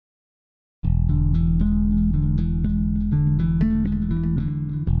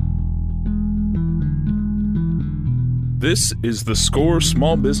This is the SCORE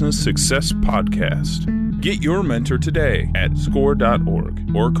Small Business Success Podcast. Get your mentor today at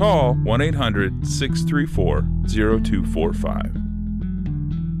SCORE.org or call 1-800-634-0245.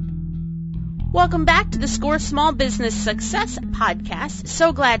 Welcome back to the SCORE Small Business Success Podcast.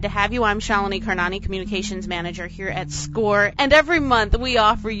 So glad to have you. I'm Shalini Karnani, Communications Manager here at SCORE. And every month we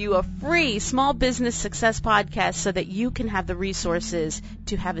offer you a free Small Business Success Podcast so that you can have the resources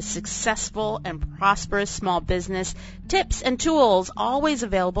to have a successful and prosperous small business. Tips and tools always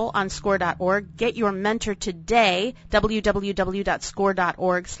available on SCORE.org. Get your mentor today,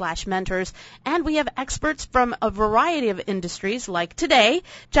 www.score.org/mentors. And we have experts from a variety of industries, like today,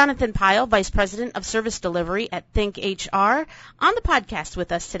 Jonathan Pyle, Vice President of Service Delivery at ThinkHR, on the podcast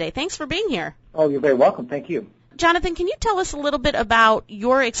with us today. Thanks for being here. Oh, you're very welcome. Thank you. Jonathan, can you tell us a little bit about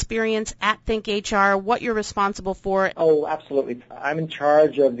your experience at ThinkHR, what you're responsible for? Oh, absolutely. I'm in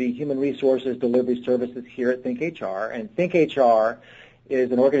charge of the Human Resources Delivery Services here at ThinkHR, and ThinkHR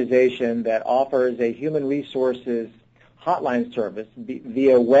is an organization that offers a human resources hotline service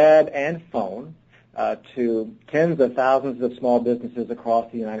via web and phone to tens of thousands of small businesses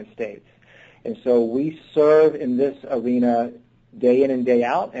across the United States. And so we serve in this arena day in and day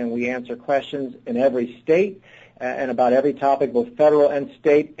out, and we answer questions in every state and about every topic, both federal and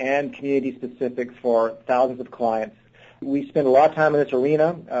state and community-specific, for thousands of clients. We spend a lot of time in this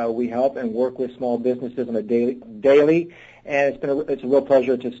arena. We help and work with small businesses on a daily, and it's a real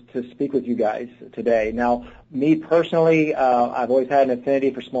pleasure to speak with you guys today. Now, me personally, I've always had an affinity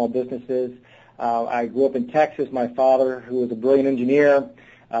for small businesses. I grew up in Texas. My father, who was a brilliant engineer,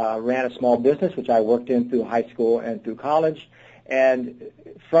 ran a small business, which I worked in through high school and through college. And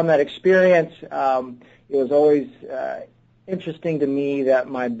from that experience, it was always interesting to me that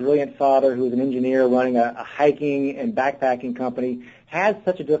my brilliant father, who was an engineer running a hiking and backpacking company, had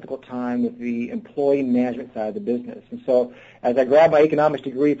such a difficult time with the employee management side of the business. And so as I grabbed my economics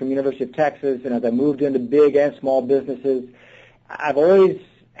degree from the University of Texas and as I moved into big and small businesses, I've always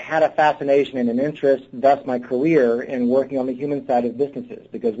had a fascination and an interest, thus my career, in working on the human side of businesses,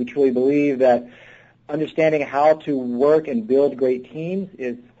 because we truly believe that understanding how to work and build great teams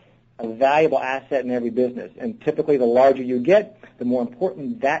is a valuable asset in every business. And typically the larger you get, the more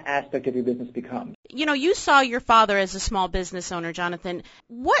important that aspect of your business becomes. You know, you saw your father as a small business owner, Jonathan.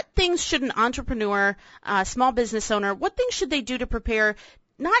 What things should an entrepreneur, small business owner, what things should they do to prepare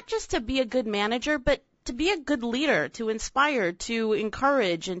not just to be a good manager, but to be a good leader, to inspire, to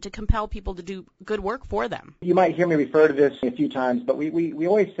encourage, and to compel people to do good work for them? You might hear me refer to this a few times, but we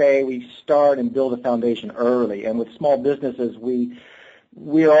always say we start and build a foundation early. And with small businesses,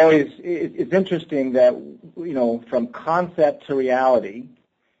 we're always, it's interesting that, you know, from concept to reality,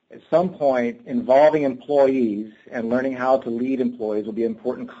 at some point, involving employees and learning how to lead employees will be an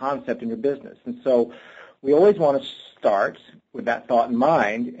important concept in your business. And so we always want to start with that thought in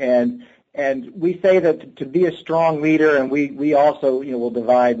mind. And we say that to be a strong leader, and we also, you know, will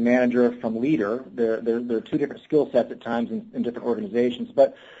divide manager from leader. There are two different skill sets at times in different organizations.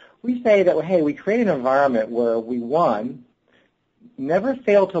 But we say that, hey, we create an environment where we, one, never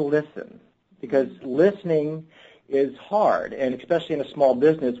fail to listen, because listening is hard, and especially in a small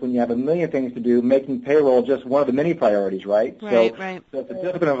business when you have a million things to do, making payroll just one of the many priorities, right? Right. So it's a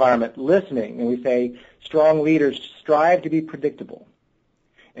difficult environment. Listening, and we say strong leaders strive to be predictable.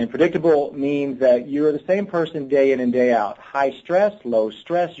 And predictable means that you're the same person day in and day out. High stress, low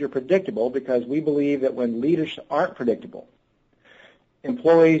stress, you're predictable, because we believe that when leaders aren't predictable,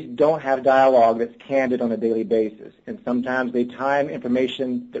 employees don't have dialogue that's candid on a daily basis. And sometimes they time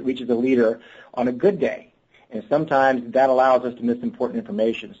information that reaches a leader on a good day. And sometimes that allows us to miss important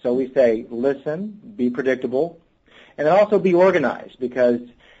information. So we say listen, be predictable, and then also be organized, because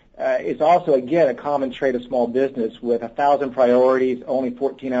it's also, again, a common trait of small business with 1,000 priorities, only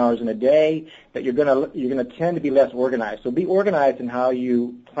 14 hours in a day, that you're gonna tend to be less organized. So be organized in how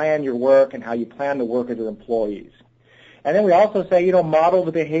you plan your work and how you plan the work of your employees. And then we also say, you know, model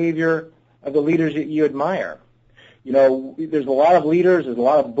the behavior of the leaders that you admire. You know, there's a lot of leaders, there's a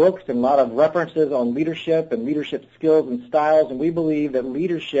lot of books and a lot of references on leadership and leadership skills and styles, and we believe that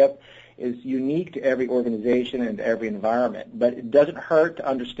leadership is unique to every organization and to every environment. But it doesn't hurt to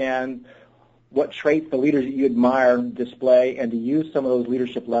understand what traits the leaders that you admire display and to use some of those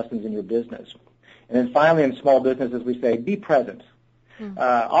leadership lessons in your business. And then finally, in small businesses, we say be present.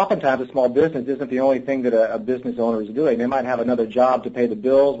 Oftentimes, a small business isn't the only thing that a business owner is doing. They might have another job to pay the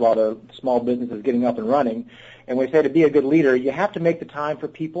bills while the small business is getting up and running. And we say to be a good leader, you have to make the time for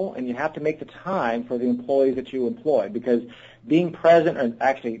people, and you have to make the time for the employees that you employ, because being present, or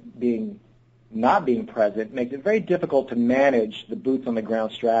actually not being present, makes it very difficult to manage the boots on the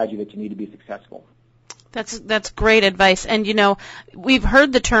ground strategy that you need to be successful. That's great advice. And, we've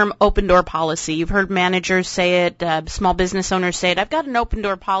heard the term open door policy. You've heard managers say it, small business owners say it. I've got an open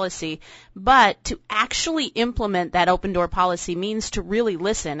door policy. But to actually implement that open door policy means to really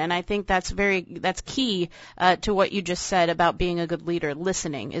listen. And I think that's key to what you just said about being a good leader.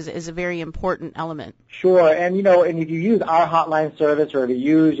 Listening is a very important element. Sure. And, and if you use our hotline service, or if you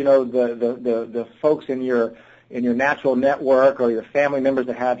use, the folks in your natural network or your family members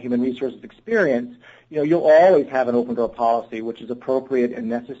that have human resources experience, you'll always have an open door policy, which is appropriate and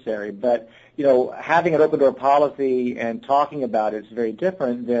necessary. But, having an open door policy and talking about it is very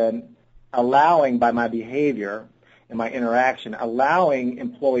different than allowing, by my behavior and my interaction, allowing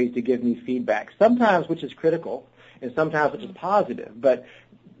employees to give me feedback, sometimes which is critical and sometimes which is positive. But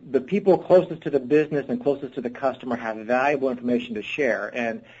the people closest to the business and closest to the customer have valuable information to share.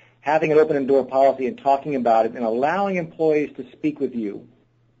 And having an open door policy and talking about it and allowing employees to speak with you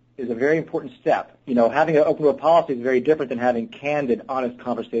is a very important step. Having an open door policy is very different than having candid, honest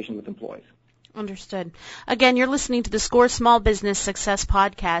conversations with employees. Understood. Again, you're listening to the SCORE Small Business Success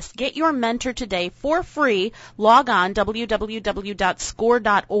Podcast. Get your mentor today for free. Log on,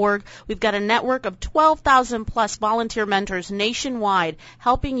 www.score.org. We've got a network of 12,000 plus volunteer mentors nationwide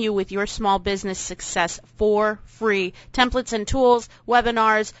helping you with your small business success for free. Templates and tools,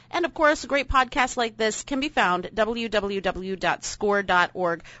 webinars, and of course, a great podcast like this can be found at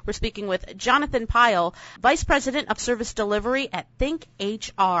www.score.org. We're speaking with Jonathan Pyle, Vice President of Service Delivery at Think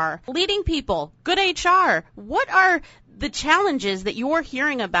HR. Leading people, good HR. What are the challenges that you're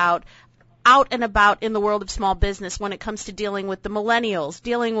hearing about out and about in the world of small business when it comes to dealing with the millennials,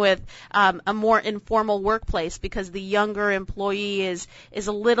 dealing with a more informal workplace because the younger employee is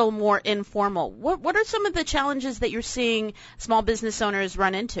a little more informal? What are some of the challenges that you're seeing small business owners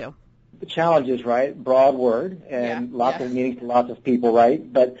run into? The challenges, right? Broad word and lots of meanings to lots of people, right?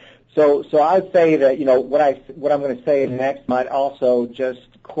 But so I'd say that what I'm going to say next might also just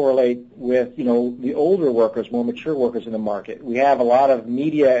correlate with the older workers, more mature workers in the market. We have a lot of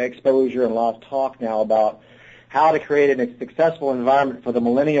media exposure and a lot of talk now about how to create a successful environment for the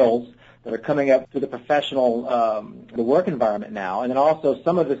millennials that are coming up through the professional, the work environment now, and then also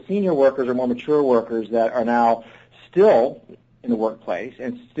some of the senior workers or more mature workers that are now still in the workplace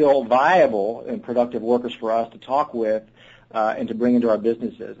and still viable and productive workers for us to talk with and to bring into our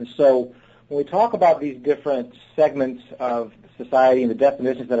businesses. And so when we talk about these different segments of society and the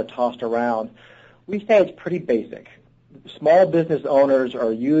definitions that are tossed around, we say it's pretty basic. Small business owners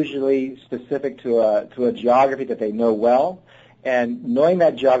are usually specific to a geography that they know well, and knowing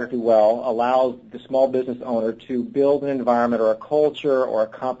that geography well allows the small business owner to build an environment or a culture or a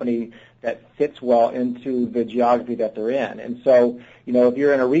company that fits well into the geography that they're in. And so, if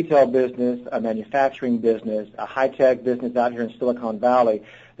you're in a retail business, a manufacturing business, a high-tech business out here in Silicon Valley,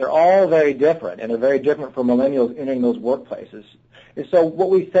 they're all very different, and they're very different for millennials entering those workplaces. And so what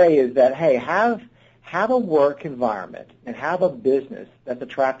we say is that, hey, have a work environment and have a business that's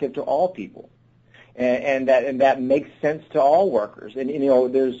attractive to all people, and that makes sense to all workers. And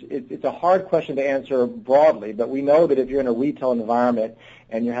it's a hard question to answer broadly, but we know that if you're in a retail environment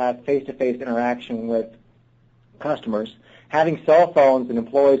and you have face-to-face interaction with customers, having cell phones and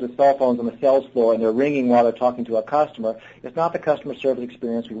employees with cell phones on the sales floor and they're ringing while they're talking to a customer, it's not the customer service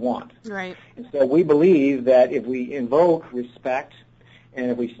experience we want. Right. And so we believe that if we invoke respect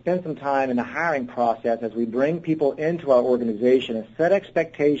and if we spend some time in the hiring process as we bring people into our organization and set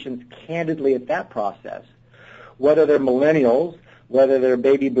expectations candidly at that process, whether they're millennials, whether they're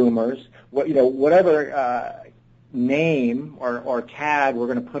baby boomers, whatever name or tag we're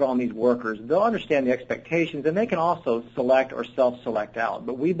going to put on these workers, they'll understand the expectations, and they can also select or self-select out.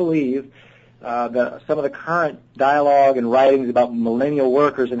 But we believe that some of the current dialogue and writings about millennial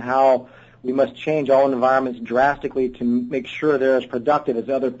workers and how we must change all environments drastically to make sure they're as productive as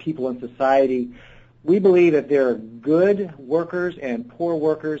other people in society. We believe that there are good workers and poor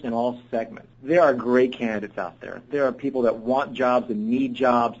workers in all segments. There are great candidates out there. There are people that want jobs and need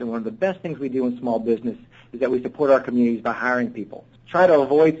jobs, and one of the best things we do in small business is that we support our communities by hiring people. Try to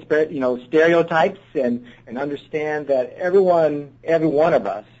avoid stereotypes and understand that every one of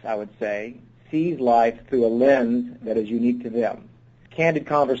us, I would say, sees life through a lens that is unique to them. Candid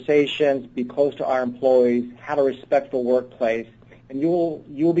conversations, be close to our employees, have a respectful workplace, and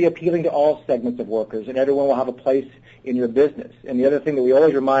you'll be appealing to all segments of workers, and everyone will have a place in your business. And the other thing that we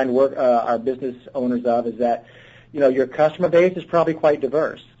always remind our business owners of is that, your customer base is probably quite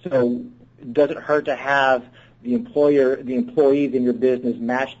diverse. So it doesn't hurt to have the employees in your business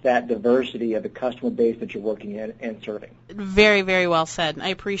match that diversity of the customer base that you're working in and serving. Very, very well said. I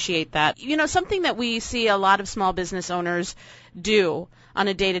appreciate that. You know, something that we see a lot of small business owners do on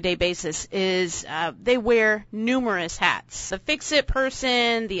a day-to-day basis is they wear numerous hats. The fix-it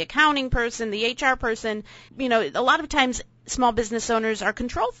person, the accounting person, the HR person. You know, a lot of times small business owners are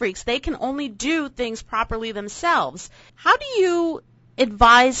control freaks. They can only do things properly themselves. How do you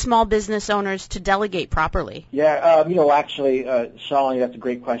advise small business owners to delegate properly? Yeah, actually, Shalini, that's a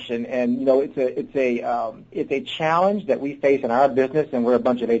great question, and it's a challenge that we face in our business, and we're a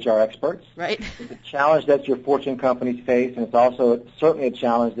bunch of HR experts. Right. It's a challenge that your Fortune companies face, and it's also certainly a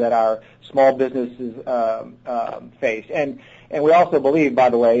challenge that our small businesses face. And we also believe, by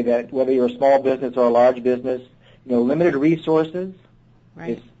the way, that whether you're a small business or a large business, limited resources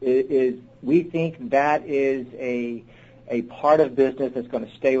right. is we think that is a part of business that's going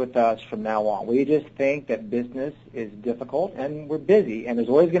to stay with us from now on. We just think that business is difficult, and we're busy, and there's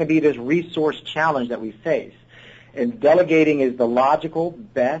always going to be this resource challenge that we face. And delegating is the logical,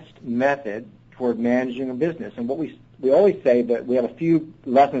 best method toward managing a business. And what we always say that we have a few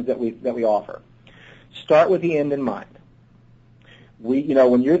lessons that we offer. Start with the end in mind.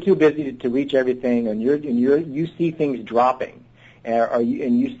 When you're too busy to reach everything, and you see things dropping, and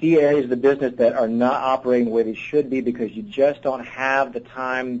you see areas of the business that are not operating the way they should be because you just don't have the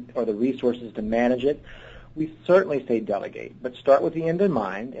time or the resources to manage it, we certainly say delegate. But start with the end in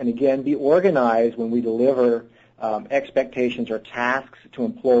mind, and again, be organized when we deliver expectations or tasks to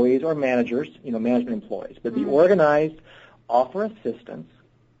employees or managers, management employees. But be organized, offer assistance,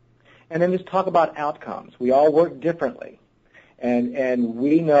 and then just talk about outcomes. We all work differently. And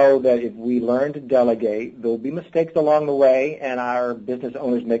we know that if we learn to delegate, there will be mistakes along the way, and our business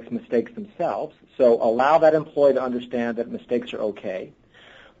owners make mistakes themselves. So allow that employee to understand that mistakes are okay.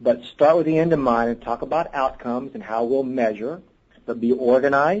 But start with the end in mind and talk about outcomes and how we'll measure. But be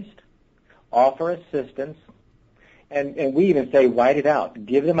organized, offer assistance, and we even say write it out.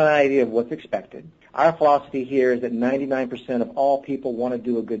 Give them an idea of what's expected. Our philosophy here is that 99% of all people want to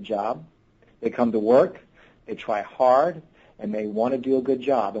do a good job. They come to work, they try hard, and they want to do a good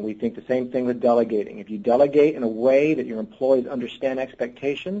job. And we think the same thing with delegating. If you delegate in a way that your employees understand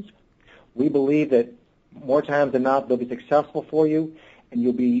expectations, we believe that more times than not they'll be successful for you, and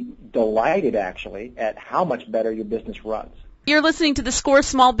you'll be delighted, actually, at how much better your business runs. You're listening to the SCORE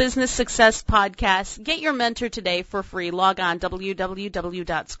Small Business Success Podcast. Get your mentor today for free. Log on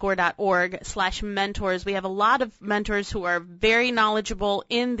www.score.org/mentors. We have a lot of mentors who are very knowledgeable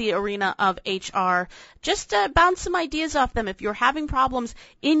in the arena of HR. Just bounce some ideas off them. If you're having problems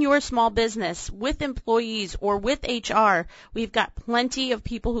in your small business with employees or with HR, we've got plenty of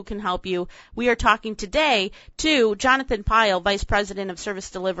people who can help you. We are talking today to Jonathan Pyle, Vice President of Service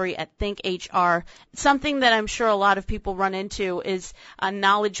Delivery at Think HR. Something that I'm sure a lot of people run into is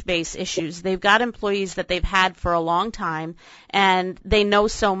knowledge base issues. They've got employees that they've had for a long time, and they know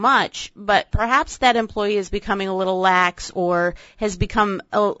so much, but perhaps that employee is becoming a little lax or has become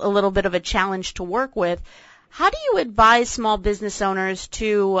a little bit of a challenge to work with. How do you advise small business owners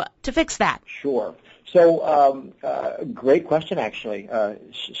to fix that? Sure. So great question, actually,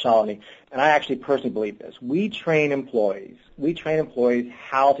 Shalini. And I actually personally believe this. We train employees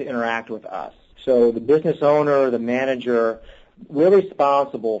how to interact with us. So the business owner, the manager, we're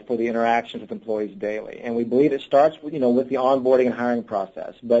responsible for the interactions with employees daily. And we believe it starts with the onboarding and hiring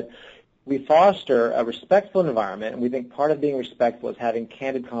process. But we foster a respectful environment, and we think part of being respectful is having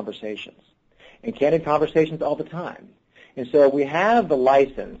candid conversations. And candid conversations all the time. And so we have the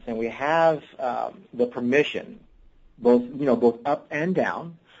license and we have the permission, both up and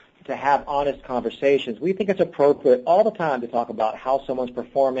down, to have honest conversations. We think it's appropriate all the time to talk about how someone's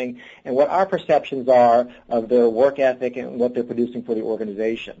performing and what our perceptions are of their work ethic and what they're producing for the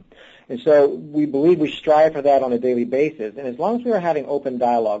organization. And so we believe we strive for that on a daily basis. And as long as we are having open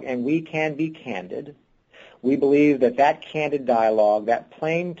dialogue and we can be candid, we believe that candid dialogue, that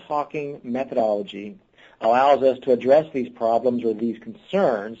plain talking methodology, allows us to address these problems or these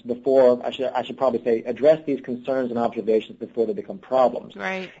concerns before, I should probably say, address these concerns and observations before they become problems.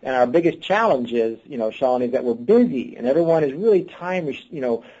 Right. And our biggest challenge is, Shalini, is that we're busy and everyone is really time,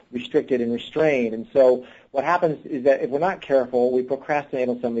 restricted and restrained. And so what happens is that if we're not careful, we procrastinate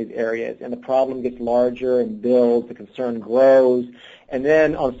on some of these areas and the problem gets larger and builds, the concern grows. And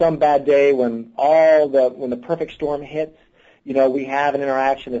then on some bad day when the perfect storm hits, we have an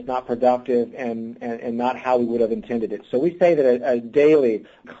interaction that's not productive and not how we would have intended it. So we say that a daily,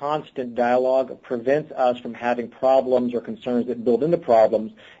 constant dialogue prevents us from having problems or concerns that build into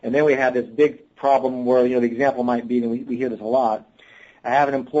problems. And then we have this big problem where, the example might be, and we hear this a lot, I have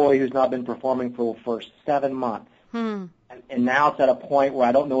an employee who's not been performing for 7 months. And now it's at a point where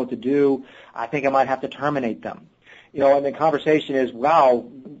I don't know what to do. I think I might have to terminate them. And the conversation is, wow,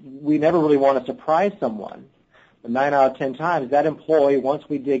 we never really want to surprise someone. But 9 out of 10 times, that employee, once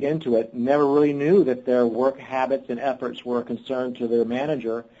we dig into it, never really knew that their work habits and efforts were a concern to their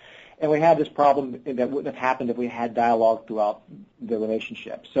manager. And we had this problem that wouldn't have happened if we had dialogue throughout the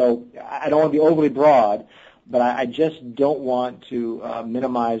relationship. So I don't want to be overly broad, but I just don't want to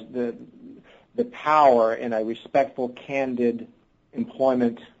minimize the power in a respectful, candid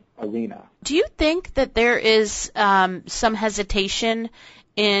employment arena. Do you think that there is some hesitation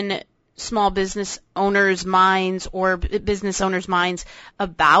in small business owners' minds or business owners' minds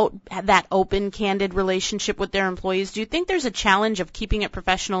about that open, candid relationship with their employees? Do you think there's a challenge of keeping it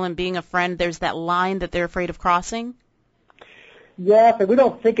professional and being a friend? There's that line that they're afraid of crossing? Yeah, but we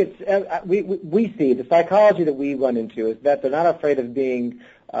don't think it's we see the psychology that we run into is that they're not afraid of being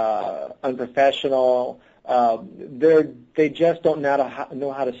unprofessional. They just don't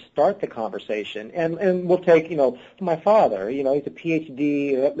know how to start the conversation. And we'll take, my father, he's a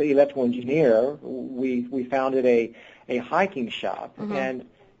PhD electrical engineer. We founded a hiking shop.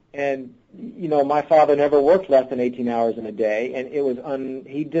 And my father never worked less than 18 hours in a day, and it was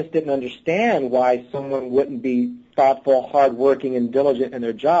he just didn't understand why someone wouldn't be thoughtful, hardworking, and diligent in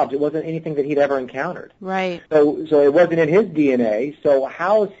their jobs. It wasn't anything that he'd ever encountered. Right. So it wasn't in his DNA. So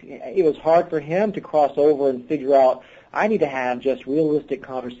it was hard for him to cross over and figure out, I need to have just realistic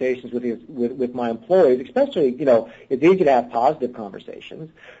conversations with my employees, especially, it's easy to have positive conversations,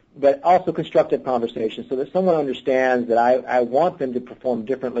 but also constructive conversations so that someone understands that I want them to perform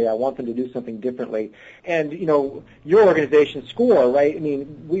differently. I want them to do something differently. And, your organization, SCORE, right? I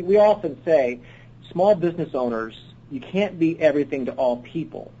mean, we often say, small business owners, you can't be everything to all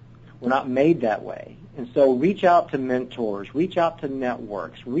people. We're not made that way. And so reach out to mentors, reach out to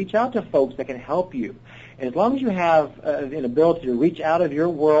networks, reach out to folks that can help you. And as long as you have an ability to reach out of your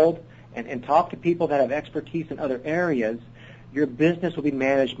world and talk to people that have expertise in other areas, your business will be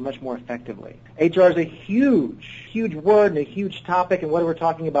managed much more effectively. HR is a huge, huge word and a huge topic, and whether we're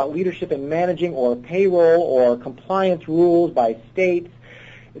talking about leadership and managing or payroll or compliance rules by states,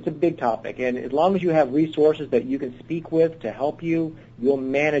 it's a big topic. And as long as you have resources that you can speak with to help you, you'll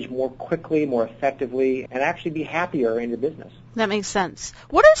manage more quickly, more effectively, and actually be happier in your business. That makes sense.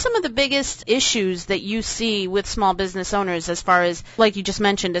 What are some of the biggest issues that you see with small business owners as far as, like you just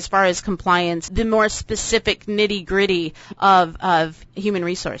mentioned, as far as compliance, the more specific nitty-gritty of human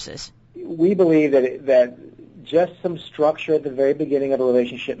resources? We believe that just some structure at the very beginning of a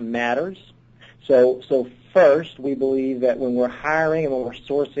relationship matters. So first, we believe that when we're hiring and when we're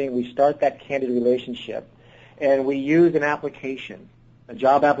sourcing, we start that candid relationship, and we use an application, a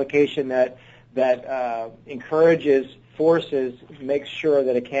job application that encourages, forces, makes sure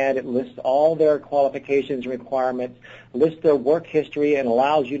that a candidate lists all their qualifications and requirements, lists their work history, and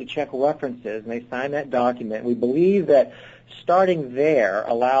allows you to check references, and they sign that document. We believe that starting there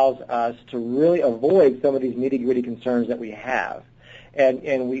allows us to really avoid some of these nitty-gritty concerns that we have.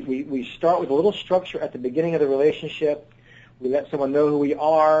 And we start with a little structure at the beginning of the relationship. We let someone know who we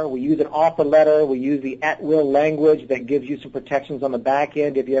are. We use an offer letter. We use the at-will language that gives you some protections on the back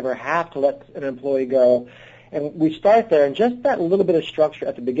end if you ever have to let an employee go. And we start there, and just that little bit of structure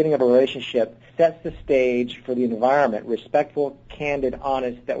at the beginning of a relationship sets the stage for the environment, respectful, candid,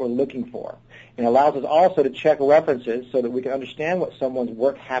 honest, that we're looking for. And allows us also to check references so that we can understand what someone's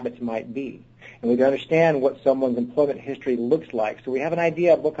work habits might be. And we can understand what someone's employment history looks like. So we have an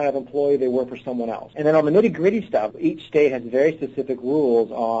idea of what kind of employee they were for someone else. And then on the nitty-gritty stuff, each state has very specific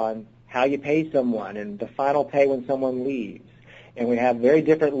rules on how you pay someone and the final pay when someone leaves. And we have very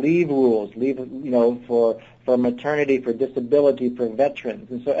different leave rules, for maternity, for disability, for veterans.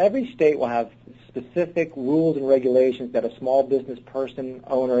 And so every state will have specific rules and regulations that a small business person,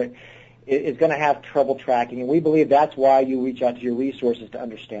 owner, is going to have trouble tracking. And we believe that's why you reach out to your resources to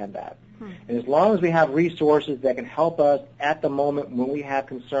understand that. And as long as we have resources that can help us at the moment when we have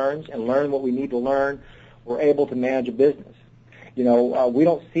concerns and learn what we need to learn, we're able to manage a business. We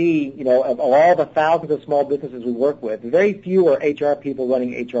don't see, of all the thousands of small businesses we work with, very few are HR people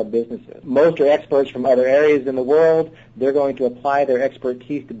running HR businesses. Most are experts from other areas in the world. They're going to apply their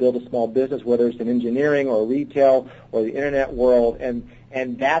expertise to build a small business, whether it's in engineering or retail or the internet world,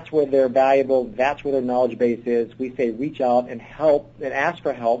 and that's where they're valuable. That's where their knowledge base is. We say reach out and help and ask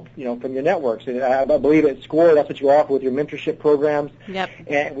for help, from your networks. And I believe at SCORE that's what you offer with your mentorship programs. Yep.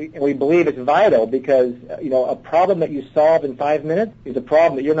 And we believe it's vital because, a problem that you solve in 5 minutes is a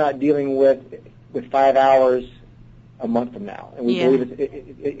problem that you're not dealing with 5 hours a month from now, and we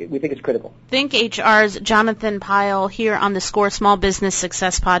believe we think it's critical. Think HR's Jonathan Pyle here on the SCORE Small Business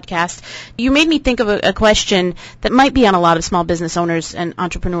Success Podcast. You made me think of a question that might be on a lot of small business owners and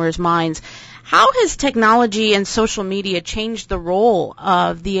entrepreneurs' minds. How has technology and social media changed the role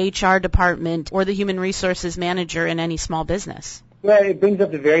of the HR department or the human resources manager in any small business? Well, it brings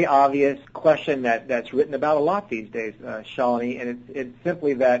up the very obvious question that's written about a lot these days, Shalini, and it's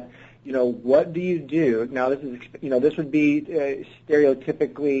simply that, what do you do? Now, this would be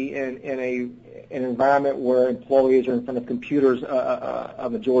stereotypically in an environment where employees are in front of computers a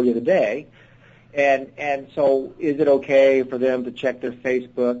majority of the day. And so is it okay for them to check their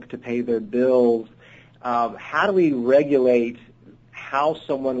Facebook, to pay their bills? How do we regulate how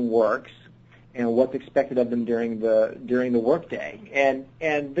someone works and what's expected of them during the workday? And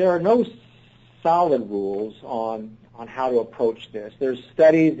there are no solid rules on how to approach this. There's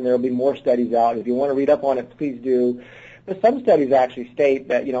studies, and there will be more studies out. If you want to read up on it, please do. But some studies actually state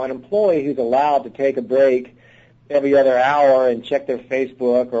that, an employee who's allowed to take a break every other hour and check their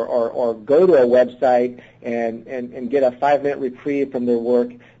Facebook or go to a website and get a 5-minute reprieve from their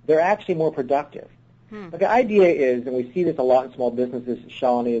work, they're actually more productive. But the idea is, and we see this a lot in small businesses,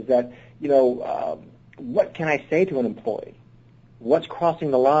 Shalini, is that, what can I say to an employee? What's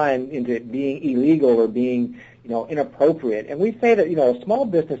crossing the line into being illegal or being, inappropriate? And we say that, small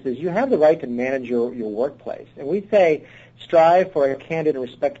businesses, you have the right to manage your workplace. And we say strive for a candid and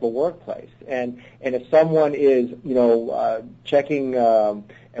respectable workplace. And if someone is, checking a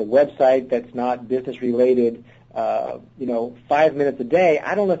website that's not business related, 5 minutes a day,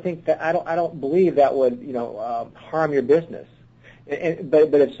 I don't believe that would, harm your business.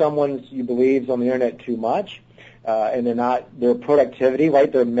 But if you believe is on the internet too much, and their productivity,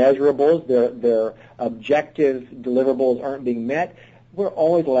 right, their measurables, their objective deliverables aren't being met, we're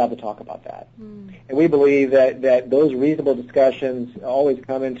always allowed to talk about that. And we believe that those reasonable discussions always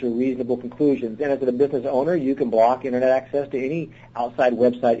come into reasonable conclusions. And as a business owner, you can block internet access to any outside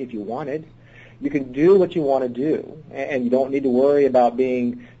website if you wanted. You can do what you want to do, and you don't need to worry about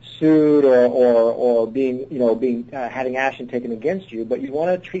being sued or being having action taken against you. But you want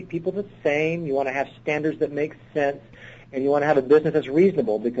to treat people the same. You want to have standards that make sense, and you want to have a business that's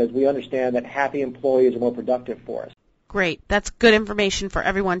reasonable, because we understand that happy employees are more productive for us. Great. That's good information for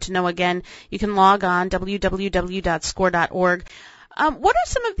everyone to know. Again, you can log on, www.score.org. What are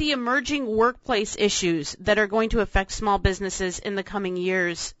some of the emerging workplace issues that are going to affect small businesses in the coming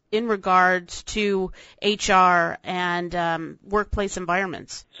years in regards to HR and workplace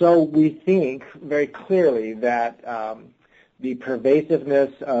environments? So we think very clearly that the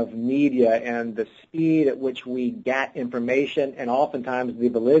pervasiveness of media and the speed at which we get information, and oftentimes the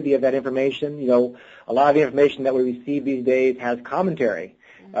validity of that information, a lot of the information that we receive these days has commentary,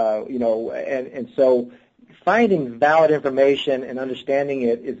 and so finding valid information and understanding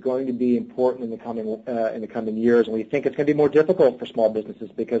it is going to be important in the coming years, and we think it's going to be more difficult for small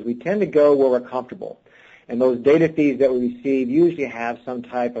businesses because we tend to go where we're comfortable, and those data feeds that we receive usually have some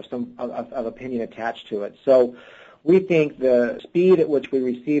type of opinion attached to it. So we think the speed at which we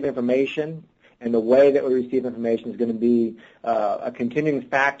receive information and the way that we receive information is going to be a continuing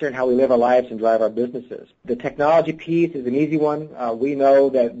factor in how we live our lives and drive our businesses. The technology piece is an easy one. We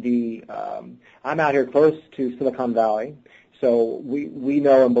know that I'm out here close to Silicon Valley, so we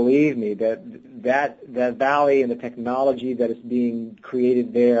know, and believe me, that valley and the technology that is being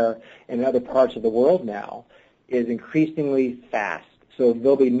created there and in other parts of the world now is increasingly fast. So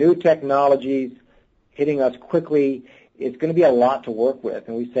there'll be new technologies hitting us quickly. It's going to be a lot to work with,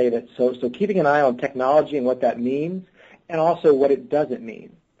 and we say that so keeping an eye on technology and what that means, and also what it doesn't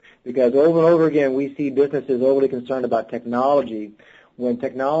mean. Because over and over again, we see businesses overly concerned about technology when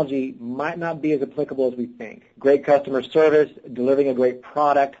technology might not be as applicable as we think. Great customer service, delivering a great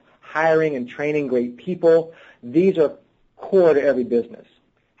product, hiring and training great people, these are core to every business.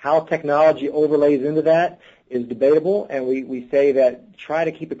 How technology overlays into that is debatable, and we say that try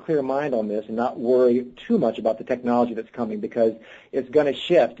to keep a clear mind on this and not worry too much about the technology that's coming, because it's going to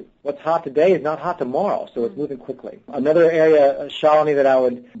shift. What's hot today is not hot tomorrow, so it's moving quickly. Another area, Shalini, that I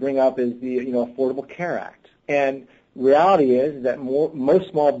would bring up is the Affordable Care Act. And reality is that most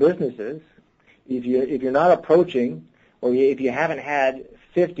small businesses, if you're not approaching, or if you haven't had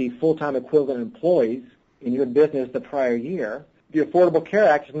 50 full-time equivalent employees in your business the prior year, the Affordable Care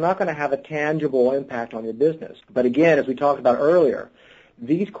Act is not going to have a tangible impact on your business. But again, as we talked about earlier,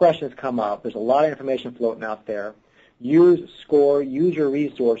 these questions come up. There's a lot of information floating out there. use SCORE, use your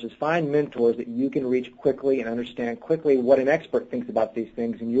resources, find mentors that you can reach quickly and understand quickly what an expert thinks about these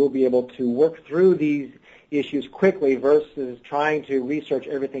things, and you'll be able to work through these issues quickly versus trying to research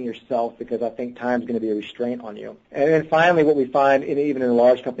everything yourself, because I think time is going to be a restraint on you. And then finally, what we find, even in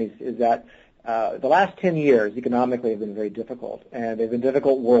large companies, is that the last 10 years economically have been very difficult, and they've been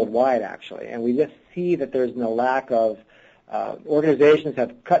difficult worldwide, actually. And we just see that there's been a lack of organizations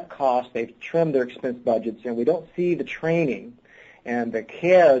have cut costs, they've trimmed their expense budgets, and we don't see the training and the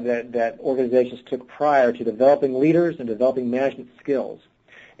care that organizations took prior to developing leaders and developing management skills.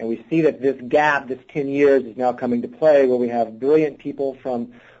 And we see that this gap, this 10 years, is now coming to play, where we have brilliant people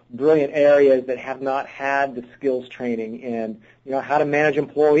from brilliant areas that have not had the skills training in, how to manage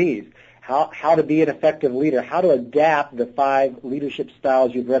employees, how to be an effective leader, how to adapt the 5 leadership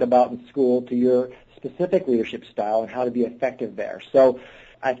styles you've read about in school to your specific leadership style and how to be effective there. So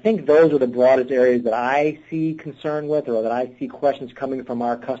I think those are the broadest areas that I see concern with, or that I see questions coming from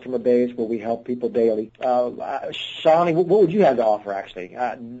our customer base where we help people daily. Shalini, what would you have to offer, actually?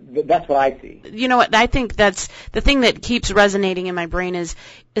 That's what I see. You know what? I think that's the thing that keeps resonating in my brain is,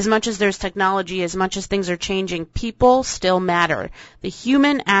 as much as there's technology, as much as things are changing, people still matter. The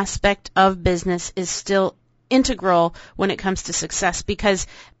human aspect of business is still integral when it comes to success, because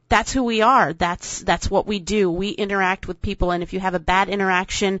that's who we are. That's what we do. We interact with people, and if you have a bad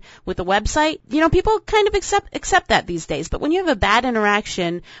interaction with a website, people kind of accept that these days. But when you have a bad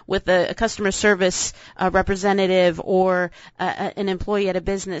interaction with a customer service representative or an employee at a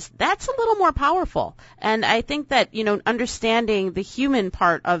business, that's a little more powerful. And I think that, understanding the human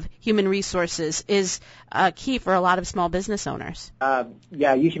part of human resources is key for a lot of small business owners.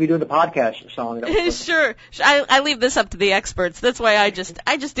 Yeah, you should be doing the podcast, Shalini. Sure. I leave this up to the experts. That's why I just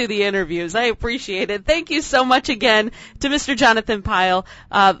do the interviews. I appreciate it. Thank you so much again to Mr. Jonathan Pyle,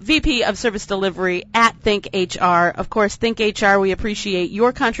 VP of Service Delivery at Think HR. Of course, Think HR, we appreciate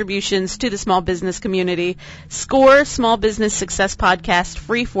your contributions to the small business community. SCORE Small Business Success Podcast,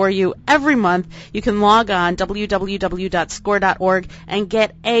 free for you every month. You can log on www.score.org and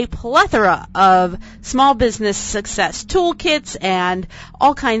get a plethora of small business success toolkits and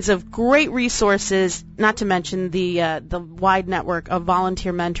all kinds of great resources, not to mention the wide network of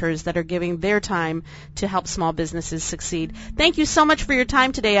volunteer mentors that are giving their time to help small businesses succeed. Thank you so much for your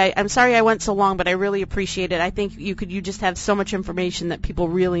time today. I'm sorry I went so long, but I really appreciate it. I think you just have so much information that people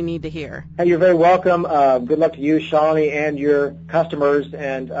really need to hear. Hey, you're very welcome. Good luck to you, Shalini, and your customers,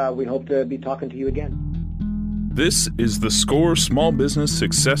 and we hope to be talking to you again. This is the SCORE Small Business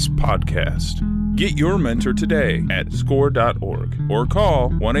Success Podcast. Get your mentor today at score.org or call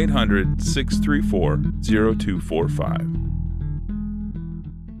 1-800-634-0245.